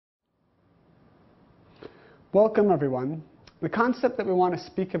Welcome everyone. The concept that we want to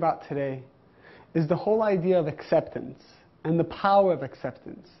speak about today is the whole idea of acceptance and the power of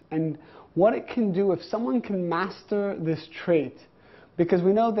acceptance and what it can do if someone can master this trait, because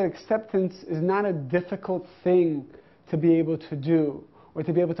we know that acceptance is not a difficult thing to be able to do or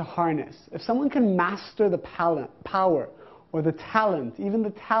to be able to harness. If someone can master the power or the talent, even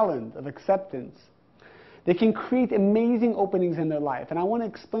the talent of acceptance, they can create amazing openings in their life. And I want to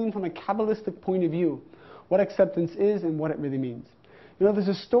explain from a Kabbalistic point of view what acceptance is and what it really means. You know, there's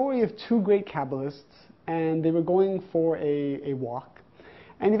a story of two great Kabbalists, and they were going for a walk,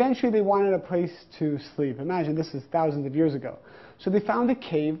 and eventually they wanted a place to sleep. Imagine, this is thousands of years ago. So they found a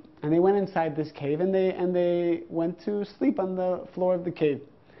cave, and they went inside this cave, and they went to sleep on the floor of the cave.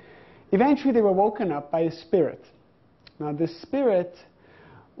 Eventually they were woken up by a spirit. Now this spirit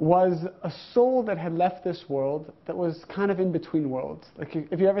was a soul that had left this world that was kind of in between worlds. Like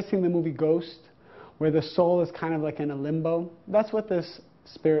if you've ever seen the movie Ghost, where the soul is kind of like in a limbo, that's what this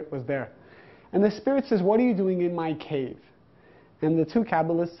spirit was there. And the spirit says, "What are you doing in my cave?" And the two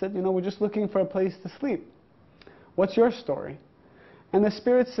Kabbalists said, "You know, we're just looking for a place to sleep. What's your story?" And the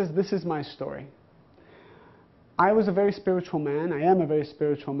spirit says, "This is my story. I was a very spiritual man. I am a very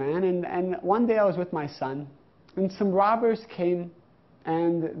spiritual man. And one day I was with my son, and some robbers came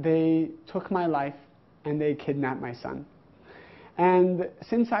and they took my life and they kidnapped my son. And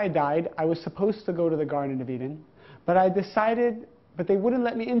since I died, I was supposed to go to the Garden of Eden, but they wouldn't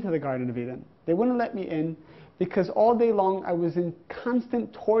let me into the Garden of Eden. They wouldn't let me in because all day long I was in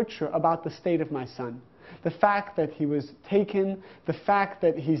constant torture about the state of my son. The fact that he was taken, the fact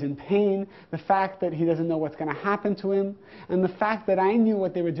that he's in pain, the fact that he doesn't know what's going to happen to him, and the fact that I knew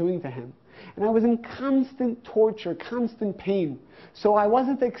what they were doing to him. And I was in constant torture, constant pain. So I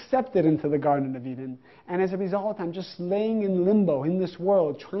wasn't accepted into the Garden of Eden. And as a result, I'm just laying in limbo in this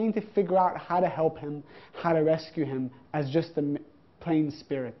world, trying to figure out how to help him, how to rescue him as just a plain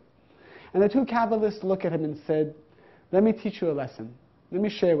spirit." And the two Kabbalists looked at him and said, "Let me teach you a lesson. Let me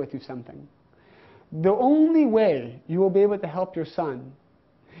share with you something. The only way you will be able to help your son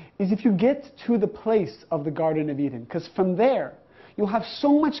is if you get to the place of the Garden of Eden, because from there, you'll have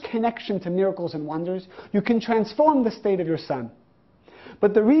so much connection to miracles and wonders, you can transform the state of your son.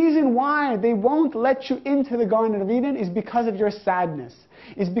 But the reason why they won't let you into the Garden of Eden is because of your sadness,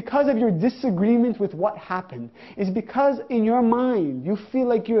 is because of your disagreement with what happened, is because in your mind you feel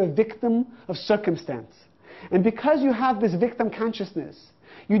like you're a victim of circumstance. And because you have this victim consciousness,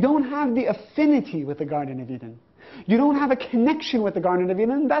 you don't have the affinity with the Garden of Eden. You don't have a connection with the Garden of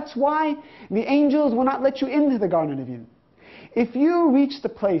Eden. That's why the angels will not let you into the Garden of Eden. If you reach the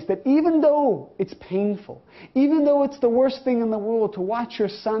place that even though it's painful, even though it's the worst thing in the world to watch your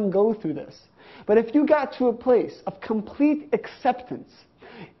son go through this, but if you got to a place of complete acceptance,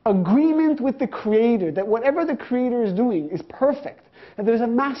 agreement with the Creator, that whatever the Creator is doing is perfect, that there's a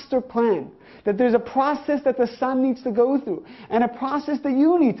master plan, that there's a process that the son needs to go through, and a process that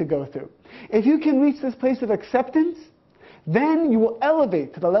you need to go through. If you can reach this place of acceptance, then you will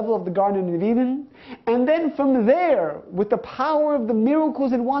elevate to the level of the Garden of Eden, and then from there, with the power of the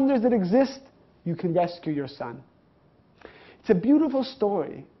miracles and wonders that exist, you can rescue your son." It's a beautiful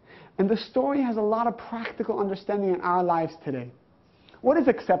story, and the story has a lot of practical understanding in our lives today. What is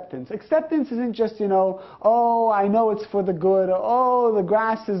acceptance? Acceptance isn't just, oh, I know it's for the good, or, oh, the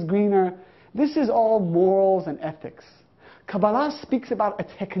grass is greener. This is all morals and ethics. Kabbalah speaks about a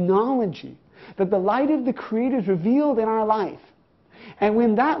technology that the light of the Creator is revealed in our life. And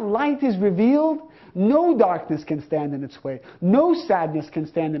when that light is revealed, no darkness can stand in its way. No sadness can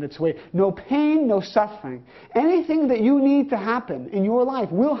stand in its way. No pain, no suffering. Anything that you need to happen in your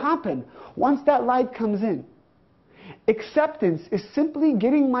life will happen once that light comes in. Acceptance is simply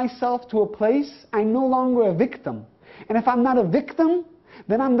getting myself to a place I'm no longer a victim. And if I'm not a victim,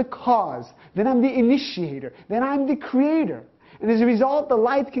 then I'm the cause. Then I'm the initiator. Then I'm the creator. And as a result, the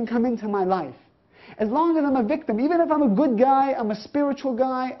light can come into my life. As long as I'm a victim, even if I'm a good guy, I'm a spiritual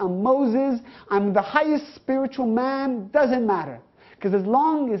guy, I'm Moses, I'm the highest spiritual man, doesn't matter. Because as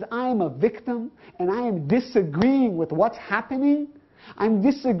long as I'm a victim and I am disagreeing with what's happening, I'm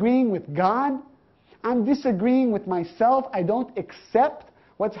disagreeing with God, I'm disagreeing with myself, I don't accept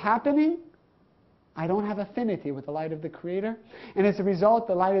what's happening, I don't have affinity with the light of the Creator. And as a result,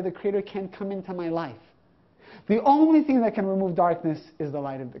 the light of the Creator can't come into my life. The only thing that can remove darkness is the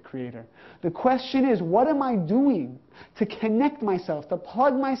light of the Creator. The question is, what am I doing to connect myself, to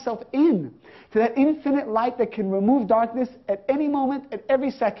plug myself in to that infinite light that can remove darkness at any moment, at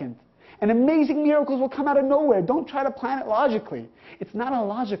every second? And amazing miracles will come out of nowhere. Don't try to plan it logically. It's not a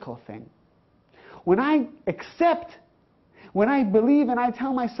logical thing. When I accept, when I believe and I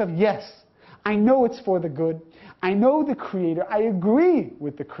tell myself, yes, I know it's for the good. I know the Creator. I agree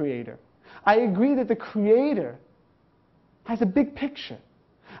with the Creator. I agree that the Creator has a big picture.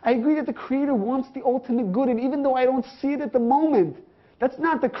 I agree that the Creator wants the ultimate good, and even though I don't see it at the moment, that's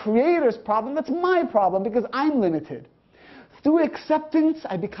not the Creator's problem, that's my problem, because I'm limited. Through acceptance,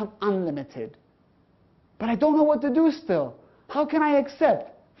 I become unlimited. But I don't know what to do still. How can I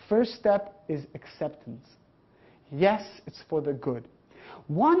accept? First step is acceptance. Yes, it's for the good.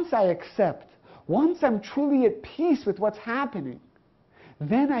 Once I accept, once I'm truly at peace with what's happening,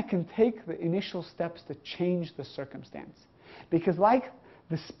 then I can take the initial steps to change the circumstance. Because like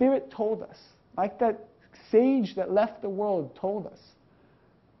the Spirit told us, like that sage that left the world told us,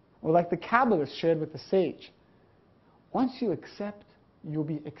 or like the kabbalah shared with the sage, once you accept, you'll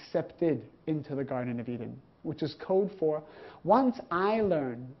be accepted into the Garden of Eden, which is code for, once I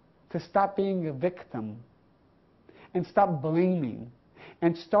learn to stop being a victim and stop blaming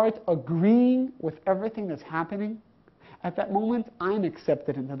and start agreeing with everything that's happening, at that moment I'm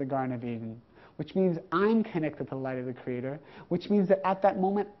accepted into the Garden of Eden, which means I'm connected to the light of the Creator, which means that at that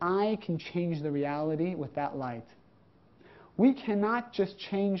moment I can change the reality with that light. We cannot just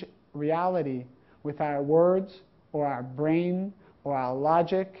change reality with our words or our brain or our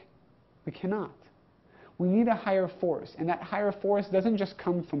logic. We cannot. We need a higher force, and that higher force doesn't just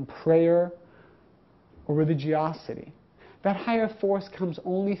come from prayer or religiosity. That higher force comes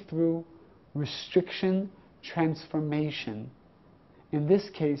only through restriction, transformation. In this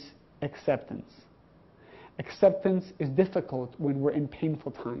case, acceptance. Acceptance is difficult when we're in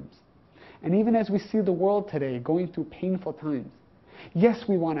painful times. And even as we see the world today going through painful times, yes,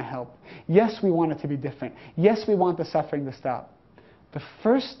 we want to help. Yes, we want it to be different. Yes, we want the suffering to stop. The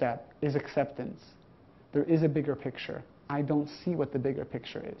first step is acceptance. There is a bigger picture. I don't see what the bigger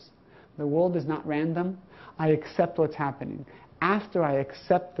picture is. The world is not random. I accept what's happening. After I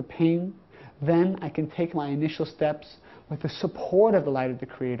accept the pain, then I can take my initial steps with the support of the light of the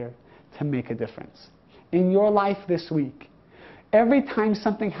Creator to make a difference. In your life this week, every time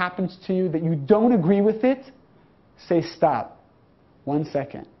something happens to you that you don't agree with it, say stop. 1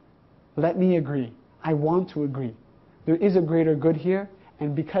 second. Let me agree. I want to agree. There is a greater good here,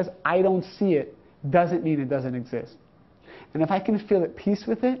 and because I don't see it, doesn't mean it doesn't exist. And if I can feel at peace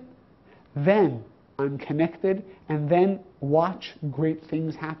with it, then I'm connected, and then watch great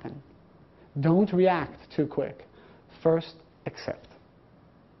things happen. Don't react too quick. First, accept.